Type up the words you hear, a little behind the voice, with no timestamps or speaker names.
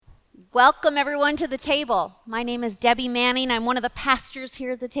Welcome everyone to the table. My name is Debbie Manning. I'm one of the pastors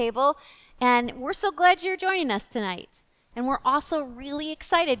here at the table, and we're so glad you're joining us tonight. And we're also really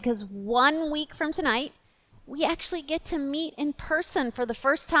excited because 1 week from tonight, we actually get to meet in person for the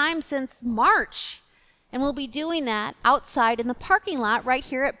first time since March. And we'll be doing that outside in the parking lot right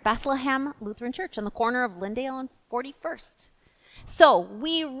here at Bethlehem Lutheran Church on the corner of Lyndale and 41st. So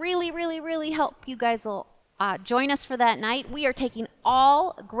we really hope you guys will join us for that night. We are taking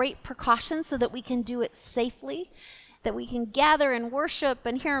all great precautions so that we can do it safely, that we can gather and worship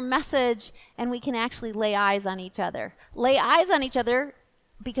and hear a message, and we can actually lay eyes on each other. Lay eyes on each other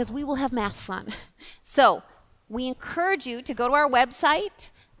because we will have masks on. So we encourage you to go to our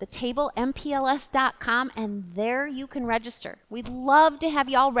website, thetablepls.com, and there you can register. We'd love to have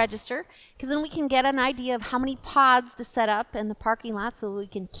you all register because then we can get an idea of how many pods to set up in the parking lot so we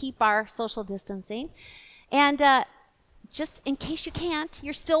can keep our social distancing. And just in case you can't,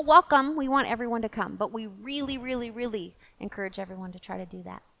 you're still welcome. We want everyone to come, but we really encourage everyone to try to do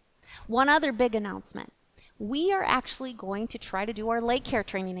that. One other big announcement. We are actually going to try to do our lake care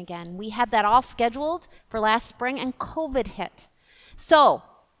training again. We had that all scheduled for last spring and COVID hit. So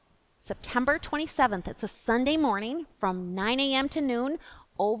September 27th, it's a Sunday morning from 9 a.m. to noon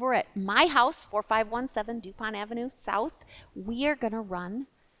over at my house, 4517 DuPont Avenue South. We are going to run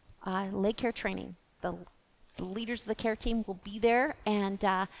lake care training. The leaders of the care team will be there, and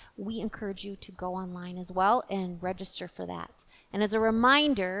we encourage you to go online as well and register for that. And as a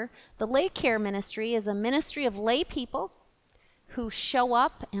reminder, the Lake Care Ministry is a ministry of lay people who show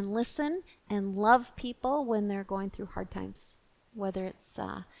up and listen and love people when they're going through hard times, whether it's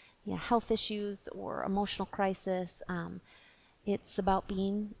health issues or emotional crisis. It's about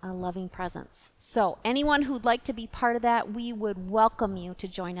being a loving presence. So anyone who'd like to be part of that, we would welcome you to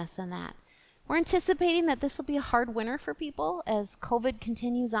join us in that. We're anticipating that this will be a hard winter for people as COVID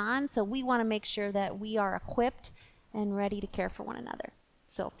continues on, so we want to make sure that we are equipped and ready to care for one another.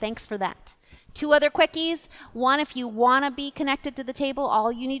 So thanks for that. 2 other quickies. One, if you want to be connected to the table,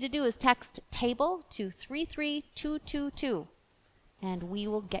 all you need to do is text TABLE to 33222, and we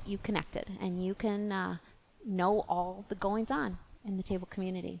will get you connected, and you can know all the goings on in the table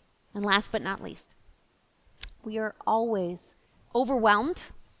community. And last but not least, we are always overwhelmed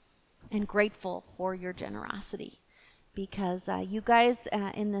and grateful for your generosity because you guys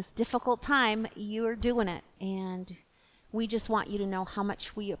in this difficult time, you are doing it, and we just want you to know how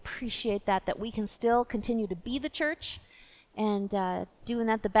much we appreciate that we can still continue to be the church and doing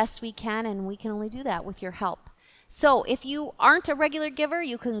that the best we can, and we can only do that with your help. So if you aren't a regular giver,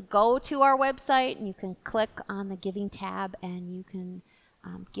 you can go to our website and you can click on the giving tab and you can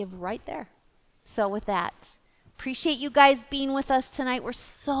give right there. So with that, appreciate you guys being with us tonight. We're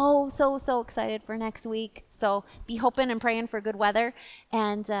so excited for next week. So be hoping and praying for good weather.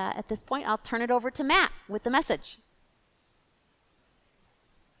 And at this point, I'll turn it over to Matt with the message.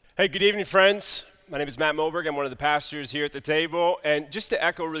 Hey, good evening, friends. My name is Matt Moberg. I'm one of the pastors here at the table. And just to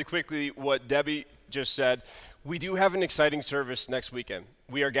echo really quickly what Debbie just said, we do have an exciting service next weekend.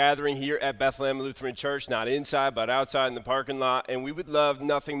 We are gathering here at Bethlehem Lutheran Church, not inside, but outside in the parking lot, and we would love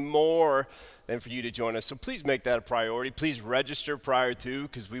nothing more than for you to join us. So please make that a priority. Please register prior to,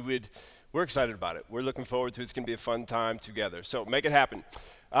 because we're excited about it. We're looking forward to it. It's going to be a fun time together. So make it happen.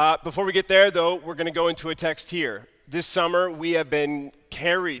 Before we get there, though, we're going to go into a text here. This summer, we have been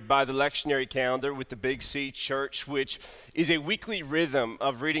carried by the lectionary calendar with the Big C Church, which is a weekly rhythm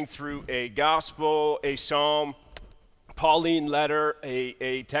of reading through a gospel, a psalm, Pauline letter,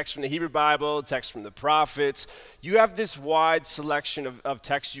 a text from the Hebrew Bible, text from the prophets. You have this wide selection of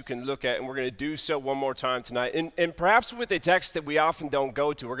texts you can look at, and we're going to do so one more time tonight. And perhaps with a text that we often don't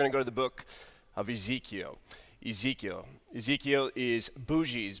go to, we're going to go to the book of Ezekiel. Ezekiel is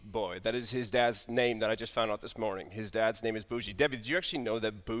Bougie's boy. That is his dad's name that I just found out this morning. His dad's name is Bougie. Debbie, did you actually know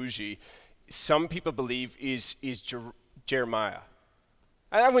that Bougie, some people believe, is Jeremiah?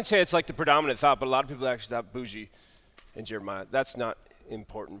 I wouldn't say it's like the predominant thought, but a lot of people actually thought Bougie and Jeremiah. That's not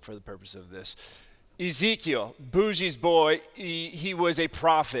important for the purpose of this. Ezekiel, Bougie's boy, he was a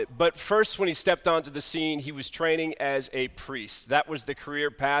prophet. But first, when he stepped onto the scene, he was training as a priest. That was the career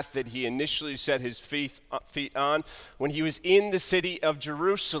path that he initially set his feet on when he was in the city of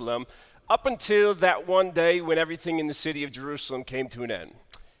Jerusalem, up until that one day when everything in the city of Jerusalem came to an end.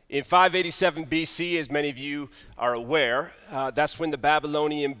 In 587 BC, as many of you are aware, that's when the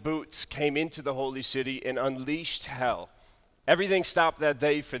Babylonian boots came into the holy city and unleashed hell. Everything stopped that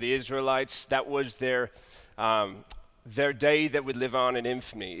day for the Israelites. That was their day that would live on in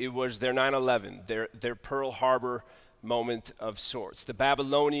infamy. It was their 9/11, their Pearl Harbor moment of sorts. The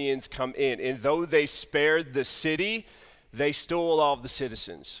Babylonians come in, and though they spared the city, they stole all of the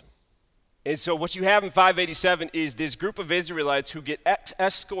citizens. And so what you have in 587 is this group of Israelites who get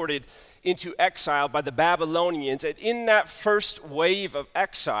escorted into exile by the Babylonians. And in that first wave of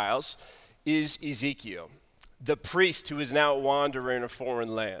exiles is Ezekiel, the priest who is now wandering in a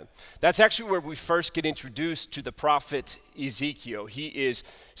foreign land. That's actually where we first get introduced to the prophet Ezekiel. He is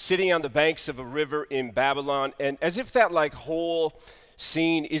sitting on the banks of a river in Babylon. And as if that whole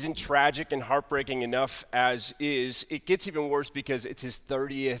scene isn't tragic and heartbreaking enough as is, it gets even worse because it's his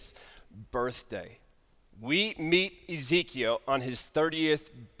 30th birthday. We meet Ezekiel on his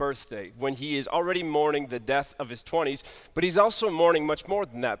 30th birthday when he is already mourning the death of his 20s, but he's also mourning much more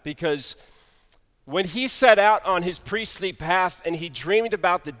than that, because when he set out on his priestly path and he dreamed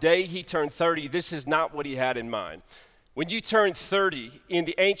about the day he turned 30, this is not what he had in mind. When you turn 30 in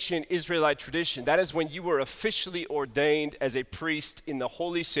the ancient Israelite tradition, that is when you were officially ordained as a priest in the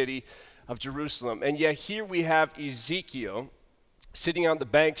holy city of Jerusalem. And yet here we have Ezekiel sitting on the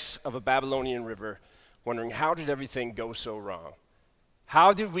banks of a Babylonian river, wondering, how did everything go so wrong?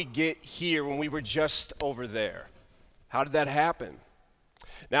 How did we get here when we were just over there? How did that happen?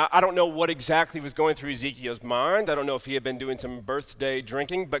 Now, I don't know what exactly was going through Ezekiel's mind. I don't know if he had been doing some birthday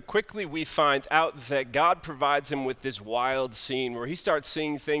drinking, but quickly we find out that God provides him with this wild scene where he starts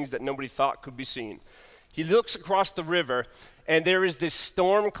seeing things that nobody thought could be seen. He looks across the river, and there is this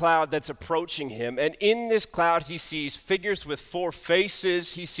storm cloud that's approaching him. And in this cloud, he sees figures with 4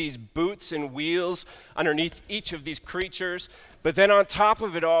 faces. He sees boots and wheels underneath each of these creatures. But then on top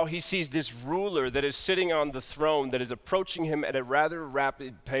of it all, he sees this ruler that is sitting on the throne that is approaching him at a rather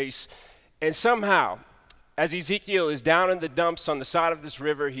rapid pace. And somehow, as Ezekiel is down in the dumps on the side of this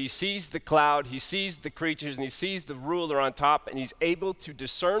river, he sees the cloud, he sees the creatures, and he sees the ruler on top, and he's able to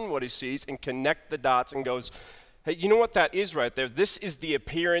discern what he sees and connect the dots and goes, hey, you know what that is right there? This is the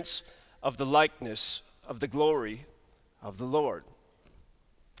appearance of the likeness of the glory of the Lord.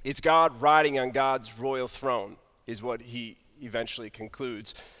 It's God riding on God's royal throne, is what he eventually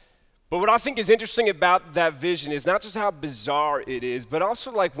concludes. But what I think is interesting about that vision is not just how bizarre it is, but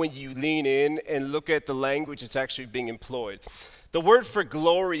also when you lean in and look at the language that's actually being employed. The word for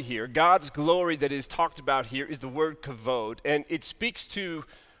glory here, God's glory that is talked about here, is the word kavod, and it speaks to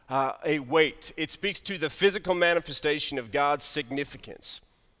a weight. It speaks to the physical manifestation of God's significance,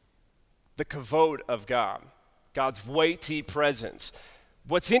 the kavod of God, God's weighty presence.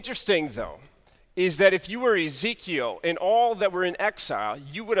 What's interesting, though, is that if you were Ezekiel and all that were in exile,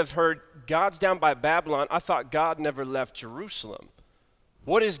 you would have heard, God's down by Babylon. I thought God never left Jerusalem.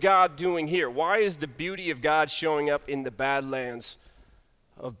 What is God doing here? Why is the beauty of God showing up in the badlands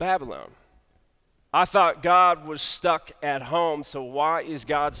of Babylon? I thought God was stuck at home, so why is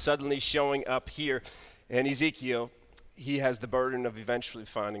God suddenly showing up here? And Ezekiel, he has the burden of eventually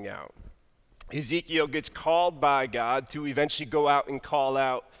finding out. Ezekiel gets called by God to eventually go out and call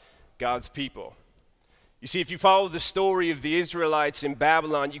out God's people. You see, if you follow the story of the Israelites in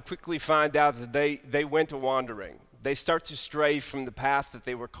Babylon, you quickly find out that they went a wandering. They start to stray from the path that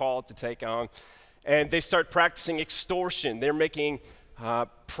they were called to take on, and they start practicing extortion. They're making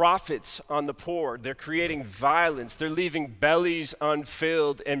profits on the poor. They're creating violence. They're leaving bellies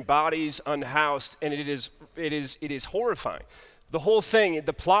unfilled and bodies unhoused, and it is horrifying. The whole thing,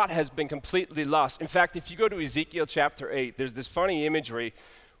 the plot has been completely lost. In fact, if you go to Ezekiel chapter 8, there's this funny imagery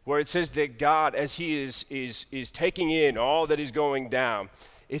where it says that God, as he is taking in all that is going down,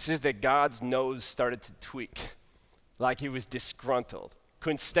 it says that God's nose started to tweak, like he was disgruntled.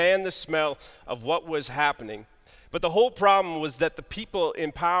 Couldn't stand the smell of what was happening. But the whole problem was that the people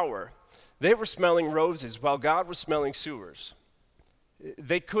in power, they were smelling roses while God was smelling sewers.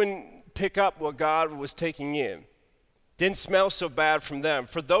 They couldn't pick up what God was taking in. Didn't smell so bad from them.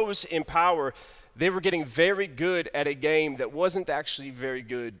 For those in power, they were getting very good at a game that wasn't actually very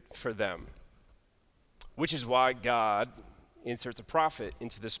good for them, which is why God inserts a prophet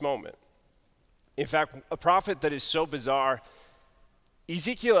into this moment. In fact, a prophet that is so bizarre,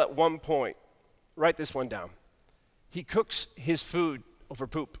 Ezekiel at one point, write this one down, he cooks his food over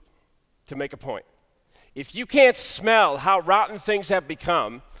poop to make a point. If you can't smell how rotten things have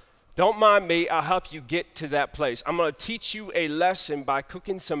become, don't mind me, I'll help you get to that place. I'm going to teach you a lesson by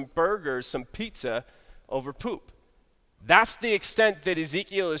cooking some burgers, some pizza over poop. That's the extent that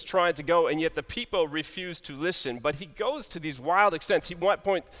Ezekiel is trying to go, and yet the people refuse to listen. But he goes to these wild extents. He at one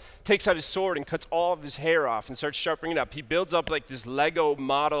point takes out his sword and cuts all of his hair off and starts sharpening it up. He builds up this Lego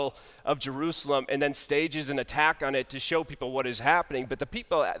model of Jerusalem and then stages an attack on it to show people what is happening. But the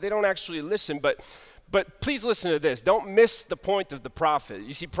people, they don't actually listen. But please listen to this. Don't miss the point of the prophet.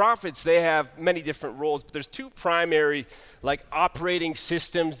 You see, prophets, they have many different roles, but there's 2 primary operating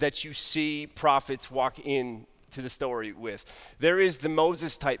systems that you see prophets walk in to the story with. There is the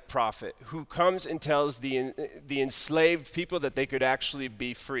Moses type prophet who comes and tells the enslaved people that they could actually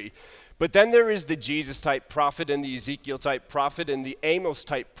be free. But then there is the Jesus type prophet and the Ezekiel type prophet and the Amos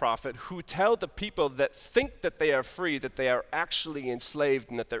type prophet who tell the people that think that they are free that they are actually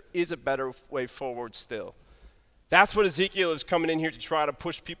enslaved and that there is a better way forward still. That's what Ezekiel is coming in here to try to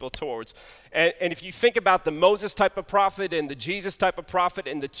push people towards. And if you think about the Moses type of prophet and the Jesus type of prophet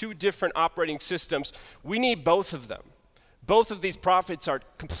and the two different operating systems, we need both of them. Both of these prophets are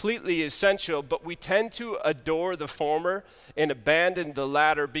completely essential, but we tend to adore the former and abandon the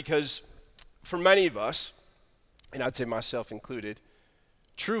latter because for many of us, and I'd say myself included,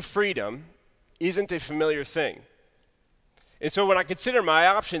 true freedom isn't a familiar thing. And so when I consider my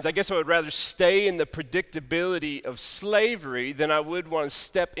options, I guess I would rather stay in the predictability of slavery than I would want to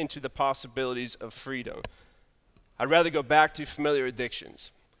step into the possibilities of freedom. I'd rather go back to familiar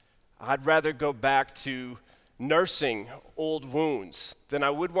addictions. I'd rather go back to nursing old wounds than I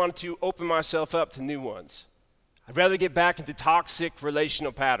would want to open myself up to new ones. I'd rather get back into toxic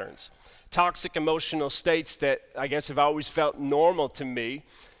relational patterns, toxic emotional states that I guess have always felt normal to me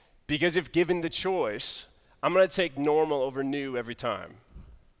because if given the choice, I'm going to take normal over new every time.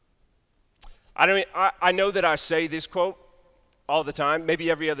 I know that I say this quote all the time,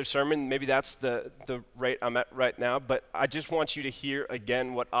 maybe every other sermon, maybe that's the rate I'm at right now, but I just want you to hear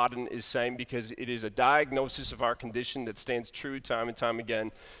again what Auden is saying because it is a diagnosis of our condition that stands true time and time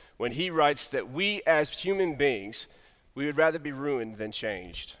again when he writes that we as human beings, we would rather be ruined than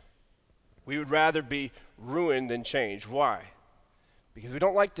changed. We would rather be ruined than changed. Why? Because we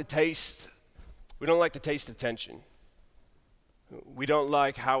don't like the taste of tension. We don't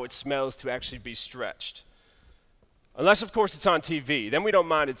like how it smells to actually be stretched. Unless, of course, it's on TV. Then we don't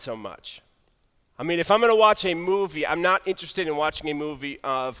mind it so much. I mean, if I'm going to watch a movie, I'm not interested in watching a movie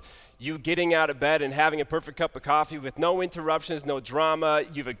of you getting out of bed and having a perfect cup of coffee with no interruptions, no drama.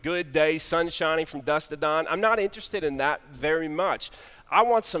 You have a good day, sun shining from dusk to dawn. I'm not interested in that very much. I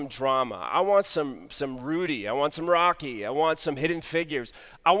want some drama. I want some Rudy. I want some Rocky. I want some Hidden Figures.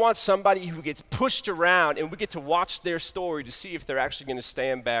 I want somebody who gets pushed around and we get to watch their story to see if they're actually going to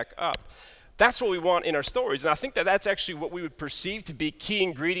stand back up. That's what we want in our stories. And I think that that's actually what we would perceive to be key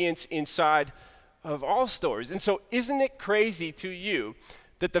ingredients inside of all stories. And so isn't it crazy to you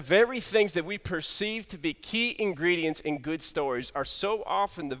that the very things that we perceive to be key ingredients in good stories are so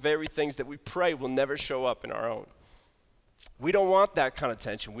often the very things that we pray will never show up in our own? We don't want that kind of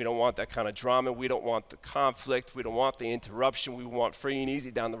tension. We don't want that kind of drama. We don't want the conflict. We don't want the interruption. We want free and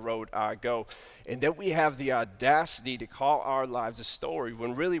easy down the road I go. And then we have the audacity to call our lives a story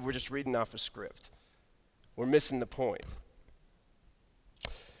when really we're just reading off a script. We're missing the point.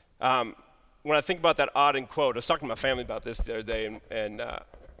 When I think about that Auden quote, I was talking to my family about this the other day, and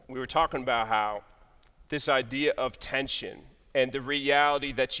we were talking about how this idea of tension and the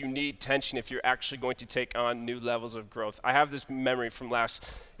reality that you need tension if you're actually going to take on new levels of growth. I have this memory from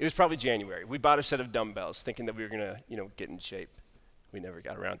it was probably January. We bought a set of dumbbells thinking that we were gonna, get in shape. We never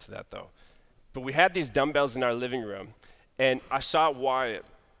got around to that though. But we had these dumbbells in our living room and I saw Wyatt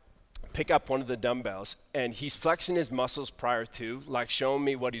pick up one of the dumbbells and he's flexing his muscles prior to, like showing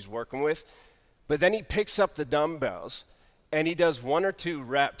me what he's working with. But then he picks up the dumbbells and he does 1 or 2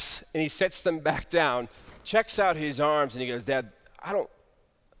 reps and he sets them back down, checks out his arms, and he goes, "Dad, I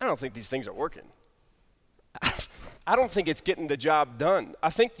don't think these things are working. I don't think it's getting the job done. I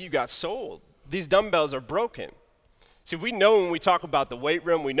think you got sold. These dumbbells are broken." See, we know when we talk about the weight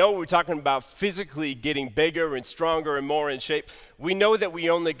room, we know when we're talking about physically getting bigger and stronger and more in shape, we know that we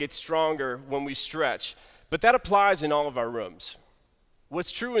only get stronger when we stretch. But that applies in all of our rooms.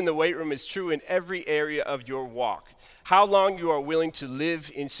 What's true in the weight room is true in every area of your walk. How long you are willing to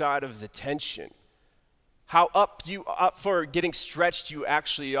live inside of the tension, how up for getting stretched you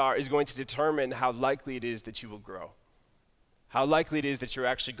actually are is going to determine how likely it is that you will grow, how likely it is that you're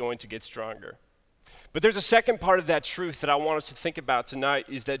actually going to get stronger. But there's a second part of that truth that I want us to think about tonight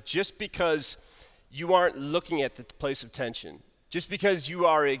is that just because you aren't looking at the place of tension, just because you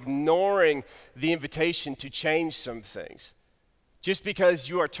are ignoring the invitation to change some things, just because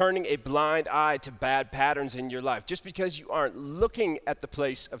you are turning a blind eye to bad patterns in your life, just because you aren't looking at the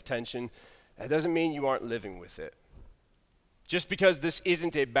place of tension, that doesn't mean you aren't living with it. Just because this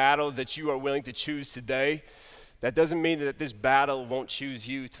isn't a battle that you are willing to choose today, that doesn't mean that this battle won't choose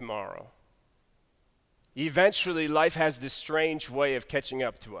you tomorrow. Eventually, life has this strange way of catching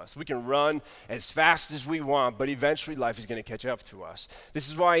up to us. We can run as fast as we want, but eventually life is going to catch up to us. This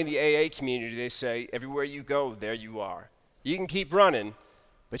is why in the AA community they say, everywhere you go, there you are. You can keep running,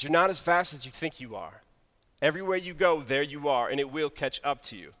 but you're not as fast as you think you are. Everywhere you go, there you are, and it will catch up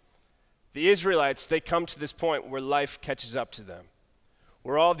to you. The Israelites, they come to this point where life catches up to them,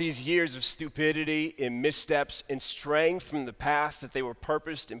 where all these years of stupidity and missteps and straying from the path that they were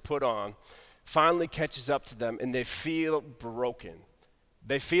purposed and put on finally catches up to them, and they feel broken.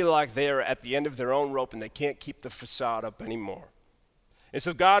 They feel like they are at the end of their own rope and they can't keep the facade up anymore. And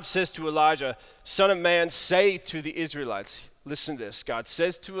so God says to Elijah, "Son of man, say to the Israelites," listen to this. God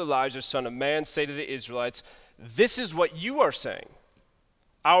says to Elijah, "Son of man, say to the Israelites, this is what you are saying.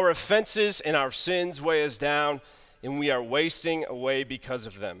 Our offenses and our sins weigh us down, and we are wasting away because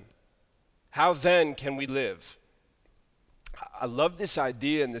of them. How then can we live?" I love this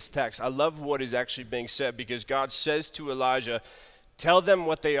idea in this text. I love what is actually being said, because God says to Elijah, tell them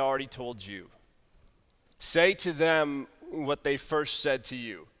what they already told you. Say to them what they first said to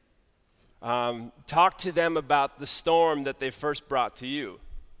you. Talk to them about the storm that they first brought to you.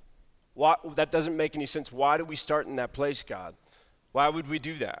 That doesn't make any sense. Why do we start in that place, God? Why would we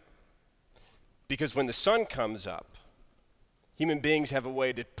do that? Because when the sun comes up, human beings have a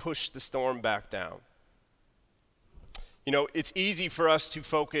way to push the storm back down. You know, it's easy for us to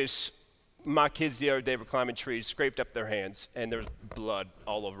focus. My kids the other day were climbing trees, scraped up their hands, and there's blood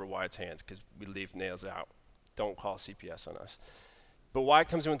all over Wyatt's hands because we leave nails out. Don't call CPS on us. But Wyatt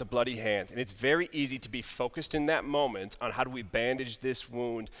comes in with a bloody hand, and it's very easy to be focused in that moment on how do we bandage this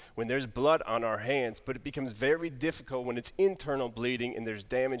wound when there's blood on our hands, but it becomes very difficult when it's internal bleeding and there's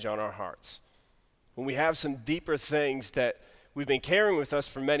damage on our hearts. When we have some deeper things that we've been carrying with us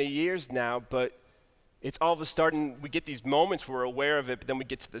for many years now, but it's all of a sudden we get these moments where we're aware of it, but then we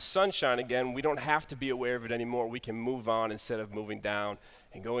get to the sunshine again. We don't have to be aware of it anymore. We can move on instead of moving down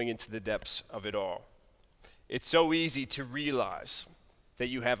and going into the depths of it all. It's so easy to realize that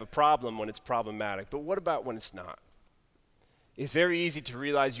you have a problem when it's problematic, but what about when it's not? It's very easy to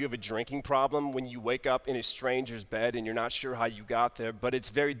realize you have a drinking problem when you wake up in a stranger's bed and you're not sure how you got there, but it's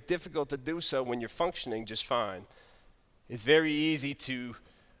very difficult to do so when you're functioning just fine. It's very easy to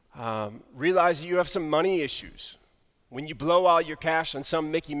realize you have some money issues when you blow all your cash on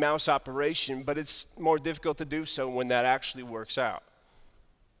some Mickey Mouse operation, but it's more difficult to do so when that actually works out.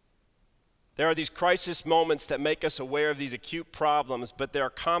 There are these crisis moments that make us aware of these acute problems, but there are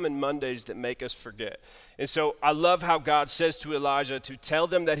common Mondays that make us forget. And so I love how God says to Elijah to tell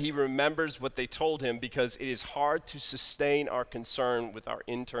them that he remembers what they told him, because it is hard to sustain our concern with our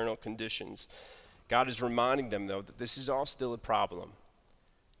internal conditions. God is reminding them, though, that this is all still a problem.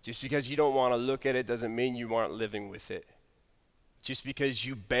 Just because you don't want to look at it doesn't mean you aren't living with it. Just because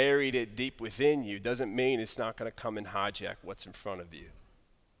you buried it deep within you doesn't mean it's not going to come and hijack what's in front of you.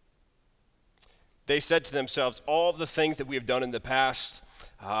 They said to themselves, all the things that we have done in the past,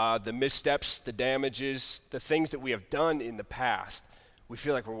 the missteps, the damages, the things that we have done in the past, we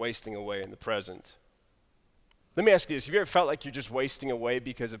feel like we're wasting away in the present. Let me ask you this. Have you ever felt like you're just wasting away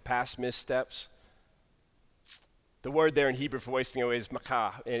because of past missteps? The word there in Hebrew for wasting away is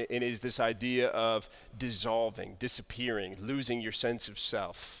makah, and it is this idea of dissolving, disappearing, losing your sense of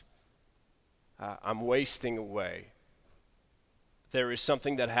self. I'm wasting away. There is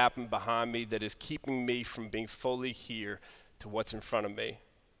something that happened behind me that is keeping me from being fully here to what's in front of me.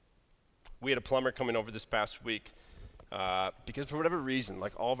 We had a plumber coming over this past week because for whatever reason,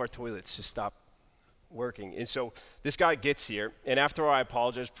 like all of our toilets just stopped working. And so this guy gets here, and after I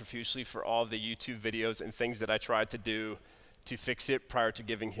apologized profusely for all of the YouTube videos and things that I tried to do to fix it prior to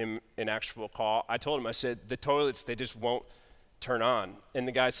giving him an actual call, I told him, I said, the toilets, they just won't turn on. And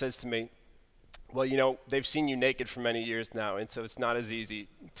the guy says to me, well, you know, they've seen you naked for many years now, and so it's not as easy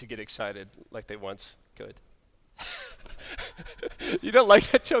to get excited like they once could. You don't like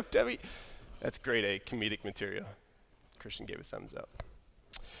that joke, Debbie? That's grade A comedic material. Christian gave a thumbs up.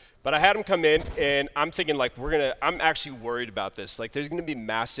 But I had him come in, and I'm thinking, like, I'm actually worried about this. Like, there's going to be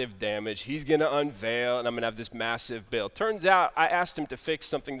massive damage. He's going to unveil, and I'm going to have this massive bill. Turns out, I asked him to fix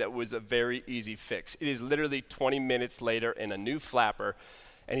something that was a very easy fix. It is literally 20 minutes later and a new flapper,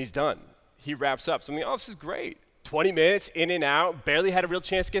 and he's done. He wraps up. So I'm like, oh, this is great. 20 minutes, in and out, barely had a real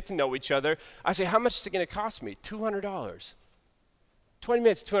chance to get to know each other. I say, how much is it going to cost me? $200. 20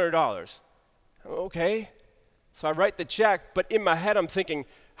 minutes, $200. Okay. So I write the check, but in my head I'm thinking,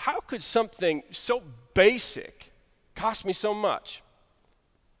 how could something so basic cost me so much?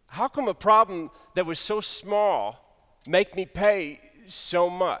 How come a problem that was so small make me pay so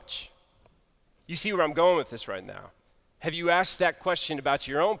much? You see where I'm going with this right now. Have you asked that question about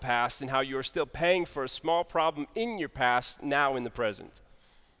your own past and how you are still paying for a small problem in your past now in the present?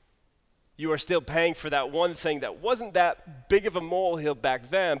 You are still paying for that one thing that wasn't that big of a molehill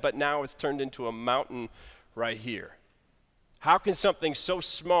back then, but now it's turned into a mountain right here. How can something so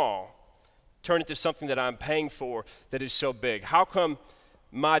small turn into something that I'm paying for that is so big? How come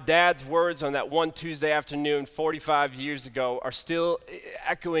my dad's words on that one Tuesday afternoon 45 years ago are still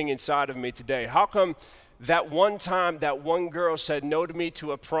echoing inside of me today? How come that one time that one girl said no to me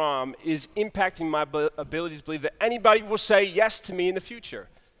to a prom is impacting my ability to believe that anybody will say yes to me in the future?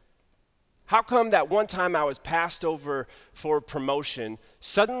 How come that one time I was passed over for promotion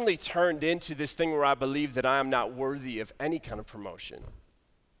suddenly turned into this thing where I believe that I am not worthy of any kind of promotion?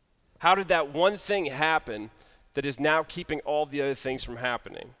 How did that one thing happen that is now keeping all the other things from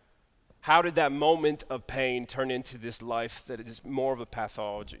happening? How did that moment of pain turn into this life that is more of a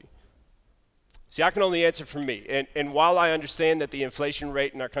pathology? See, I can only answer for me. And while I understand that the inflation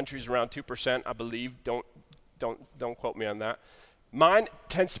rate in our country is around 2%, I believe, don't quote me on that, mine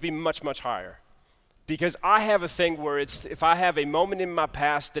tends to be much, much higher. Because I have a thing where if I have a moment in my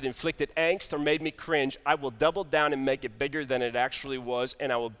past that inflicted angst or made me cringe, I will double down and make it bigger than it actually was,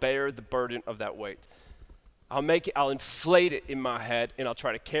 and I will bear the burden of that weight. I'll inflate it in my head, and I'll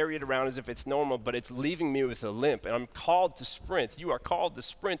try to carry it around as if it's normal, but it's leaving me with a limp, and I'm called to sprint. You are called to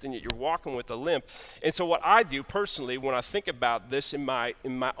sprint, and yet you're walking with a limp. And so what I do personally when I think about this in my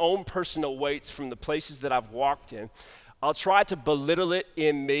own personal weights from the places that I've walked in, I'll try to belittle it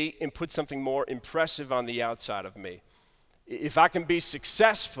in me and put something more impressive on the outside of me. If I can be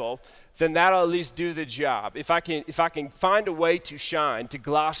successful, then that'll at least do the job. If I can find a way to shine, to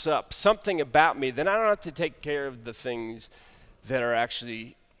gloss up something about me, then I don't have to take care of the things that are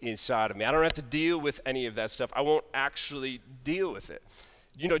actually inside of me. I don't have to deal with any of that stuff. I won't actually deal with it.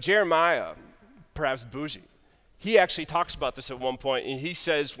 You know, Jeremiah, perhaps bougie, he actually talks about this at one point, and he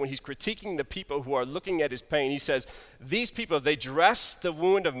says when he's critiquing the people who are looking at his pain, he says, these people, they dress the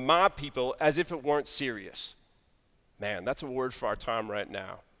wound of my people as if it weren't serious. Man, that's a word for our time right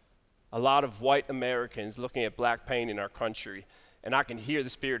now. A lot of white Americans looking at black pain in our country, and I can hear the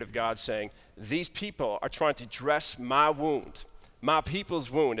Spirit of God saying, these people are trying to dress my wound, my people's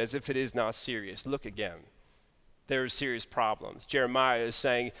wound, as if it is not serious. Look again. There are serious problems. Jeremiah is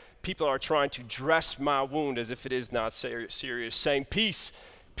saying, people are trying to dress my wound as if it is not serious, saying, peace,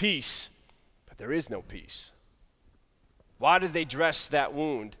 peace, but there is no peace. Why do they dress that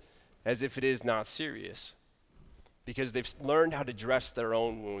wound as if it is not serious? Because they've learned how to dress their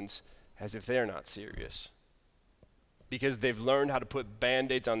own wounds as if they're not serious. Because they've learned how to put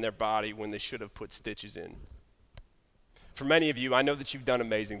Band-Aids on their body when they should have put stitches in. For many of you, I know that you've done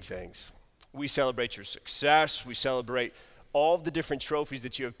amazing things. We celebrate your success. We celebrate all the different trophies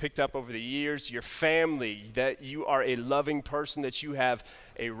that you have picked up over the years, your family, that you are a loving person, that you have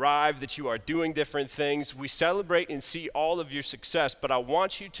arrived, that you are doing different things. We celebrate and see all of your success, but I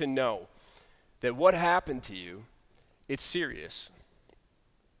want you to know that what happened to you, it's serious.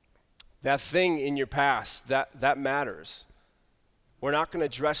 That thing in your past, that matters. We're not going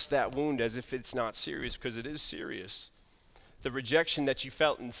to dress that wound as if it's not serious, because it is serious. The rejection that you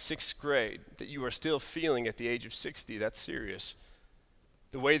felt in 6th grade, that you are still feeling at the age of 60, that's serious.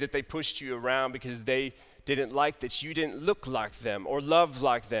 The way that they pushed you around because they didn't like that you didn't look like them, or love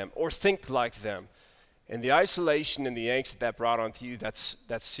like them, or think like them. And the isolation and the angst that brought onto you, that's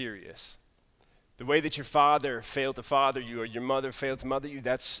serious. The way that your father failed to father you, or your mother failed to mother you,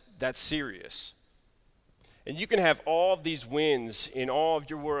 that's serious. And you can have all of these wins in all of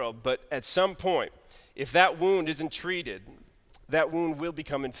your world, but at some point, if that wound isn't treated, that wound will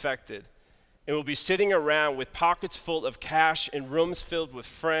become infected. And we'll be sitting around with pockets full of cash and rooms filled with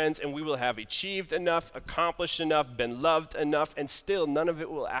friends, and we will have achieved enough, accomplished enough, been loved enough, and still none of it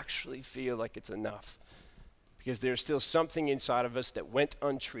will actually feel like it's enough. Because there's still something inside of us that went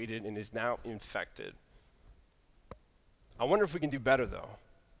untreated and is now infected. I wonder if we can do better, though.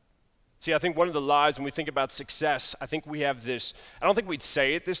 See, I think one of the lies when we think about success, I think we have this, I don't think we'd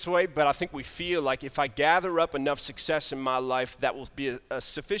say it this way, but I think we feel like if I gather up enough success in my life, that will be a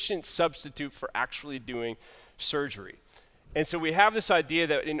sufficient substitute for actually doing surgery. And so we have this idea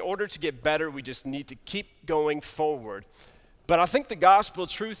that in order to get better, we just need to keep going forward. But I think the gospel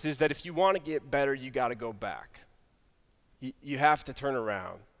truth is that if you want to get better, you got to go back. You have to turn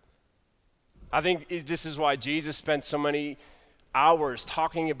around. I think this is why Jesus spent so many hours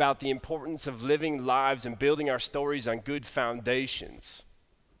talking about the importance of living lives and building our stories on good foundations.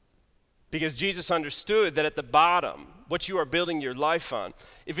 Because Jesus understood that at the bottom, what you are building your life on,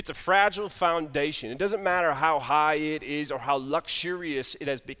 if it's a fragile foundation, it doesn't matter how high it is or how luxurious it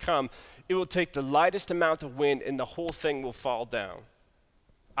has become, it will take the lightest amount of wind and the whole thing will fall down.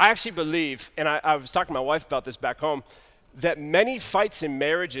 I actually believe, and I was talking to my wife about this back home, that many fights in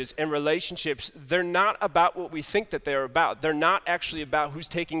marriages and relationships, they're not about what we think that they're about. They're not actually about who's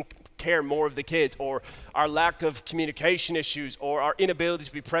taking care more of the kids, or our lack of communication issues, or our inability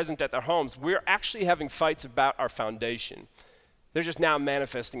to be present at their homes. We're actually having fights about our foundation. They're just now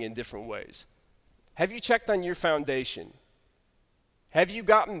manifesting in different ways. Have you checked on your foundation? Have you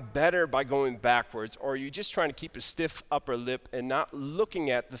gotten better by going backwards, or are you just trying to keep a stiff upper lip and not looking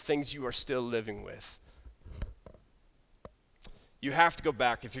at the things you are still living with? You have to go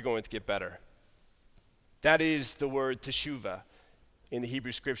back if you're going to get better. That is the word teshuvah in the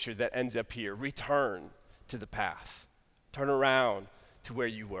Hebrew scripture that ends up here. Return to the path. Turn around to where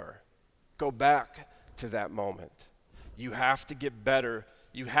you were. Go back to that moment. You have to get better.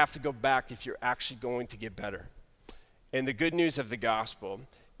 You have to go back if you're actually going to get better. And the good news of the gospel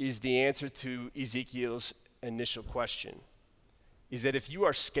is the answer to Ezekiel's initial question, is that if you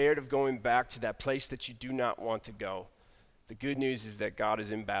are scared of going back to that place that you do not want to go, the good news is that God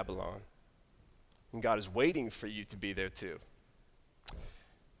is in Babylon. And God is waiting for you to be there too.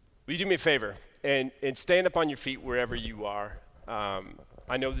 Will you do me a favor and stand up on your feet wherever you are?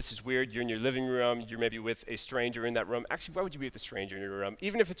 I know this is weird. You're in your living room. You're maybe with a stranger in that room. Actually, why would you be with a stranger in your room?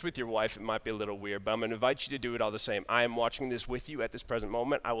 Even if it's with your wife, it might be a little weird, but I'm going to invite you to do it all the same. I am watching this with you at this present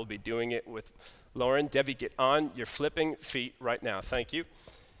moment. I will be doing it with Lauren. Debbie, get on your flipping feet right now. Thank you.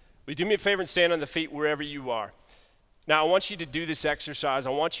 Will you do me a favor and stand on the feet wherever you are? Now, I want you to do this exercise. I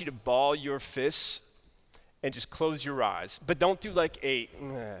want you to ball your fists and just close your eyes. But don't do like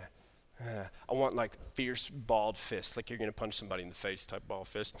I want like fierce balled fists, like you're going to punch somebody in the face type ball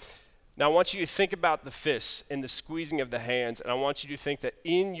fist. Now I want you to think about the fists and the squeezing of the hands, and I want you to think that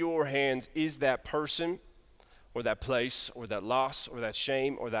in your hands is that person or that place or that loss or that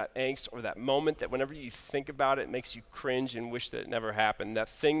shame or that angst or that moment that whenever you think about it, it makes you cringe and wish that it never happened. That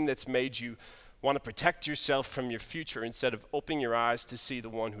thing that's made you want to protect yourself from your future instead of opening your eyes to see the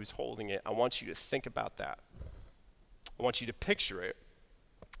one who's holding it. I want you to think about that. I want you to picture it.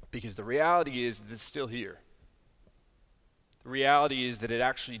 Because the reality is that it's still here. The reality is that it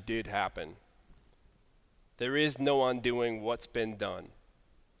actually did happen. There is no undoing what's been done.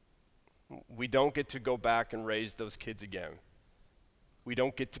 We don't get to go back and raise those kids again. We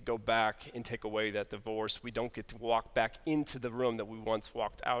don't get to go back and take away that divorce. We don't get to walk back into the room that we once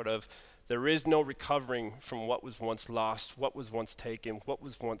walked out of. There is no recovering from what was once lost, what was once taken, what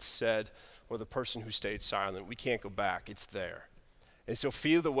was once said, or the person who stayed silent. We can't go back. It's there. And so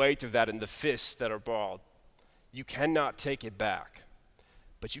feel the weight of that in the fists that are balled. You cannot take it back,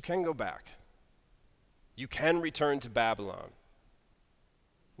 but you can go back. You can return to Babylon,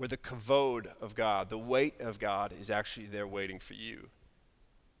 where the kavod of God, the weight of God, is actually there waiting for you.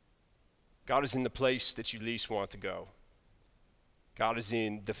 God is in the place that you least want to go. God is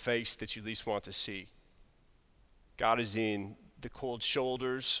in the face that you least want to see. God is in the cold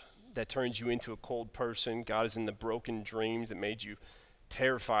shoulders that turns you into a cold person. God is in the broken dreams that made you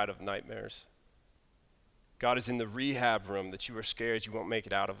terrified of nightmares. God is in the rehab room that you are scared you won't make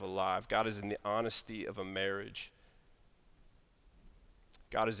it out of alive. God is in the honesty of a marriage.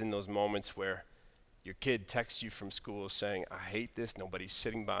 God is in those moments where your kid texts you from school saying, I hate this, nobody's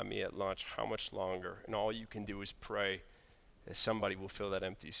sitting by me at lunch, how much longer? And all you can do is pray that somebody will fill that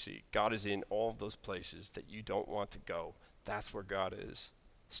empty seat. God is in all of those places that you don't want to go. That's where God is,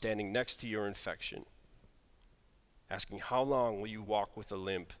 standing next to your infection, asking, how long will you walk with a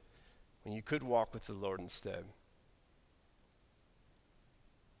limp when you could walk with the Lord instead?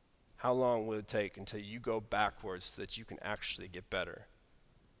 How long will it take until you go backwards so that you can actually get better?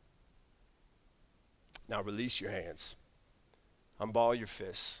 Now release your hands. Unball your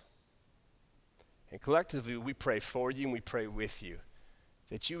fists. And collectively, we pray for you and we pray with you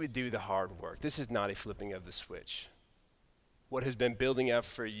that you would do the hard work. This is not a flipping of the switch. What has been building up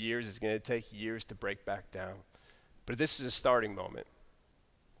for years is going to take years to break back down. But this is a starting moment.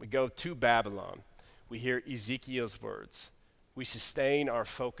 We go to Babylon. We hear Ezekiel's words. We sustain our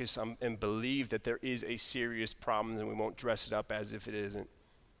focus and believe that there is a serious problem and we won't dress it up as if it isn't.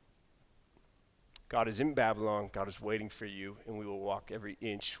 God is in Babylon. God is waiting for you, and we will walk every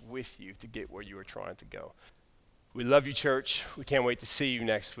inch with you to get where you are trying to go. We love you, church. We can't wait to see you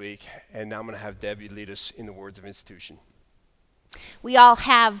next week. And now I'm going to have Debbie lead us in the words of institution. We all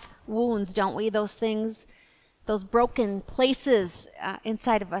have wounds, don't we? Those things, those broken places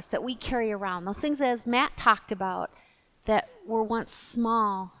inside of us that we carry around. Those things, as Matt talked about, that were once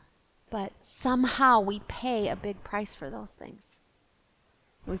small, but somehow we pay a big price for those things.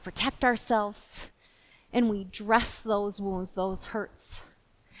 We protect ourselves, and we dress those wounds, those hurts.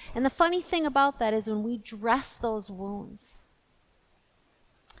 And the funny thing about that is when we dress those wounds,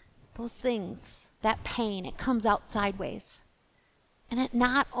 those things, that pain, it comes out sideways. And it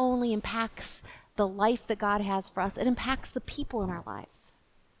not only impacts the life that God has for us, it impacts the people in our lives,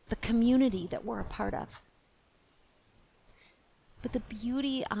 the community that we're a part of. But the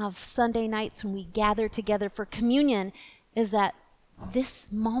beauty of Sunday nights when we gather together for communion is that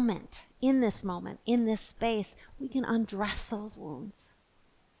this moment, in this space, we can undress those wounds.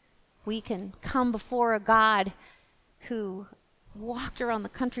 We can come before a God who walked around the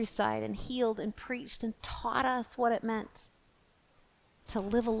countryside and healed and preached and taught us what it meant to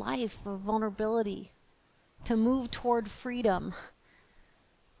live a life of vulnerability, to move toward freedom,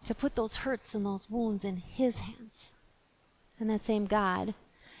 to put those hurts and those wounds in his hands. And that same God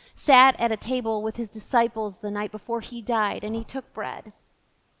sat at a table with his disciples the night before he died, and he took bread.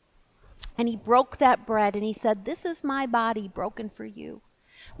 And he broke that bread, and he said, "This is my body broken for you.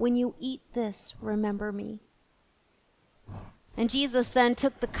 When you eat this, remember me." And Jesus then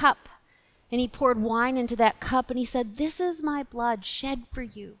took the cup, and he poured wine into that cup, and he said, "This is my blood shed for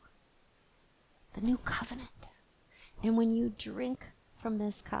you, the new covenant. And when you drink from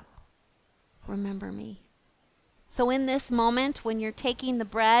this cup, remember me." So in this moment, when you're taking the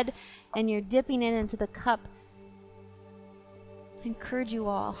bread and you're dipping it into the cup, I encourage you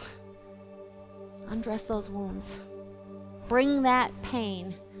all, undress those wounds. Bring that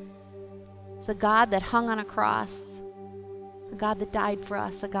pain to the God that hung on a cross, a God that died for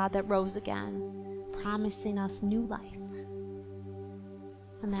us, a God that rose again, promising us new life.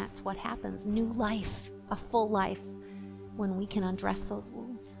 And that's what happens, new life, a full life, when we can undress those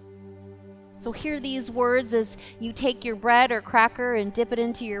wounds. So hear these words as you take your bread or cracker and dip it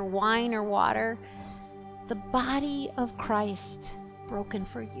into your wine or water. The body of Christ broken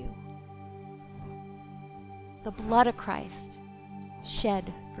for you. The blood of Christ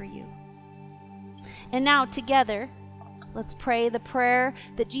shed for you. And now together, let's pray the prayer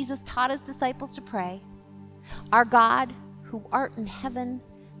that Jesus taught his disciples to pray. Our God, who art in heaven,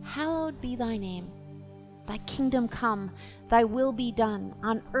 hallowed be thy name. Thy kingdom come, thy will be done,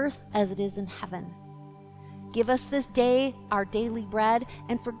 on earth as it is in heaven. Give us this day our daily bread,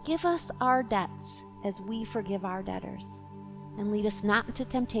 and forgive us our debts as we forgive our debtors. And lead us not into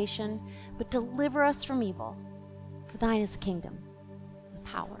temptation, but deliver us from evil. For thine is the kingdom, the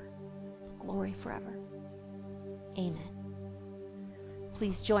power, the glory forever. Amen.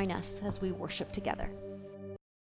 Please join us as we worship together.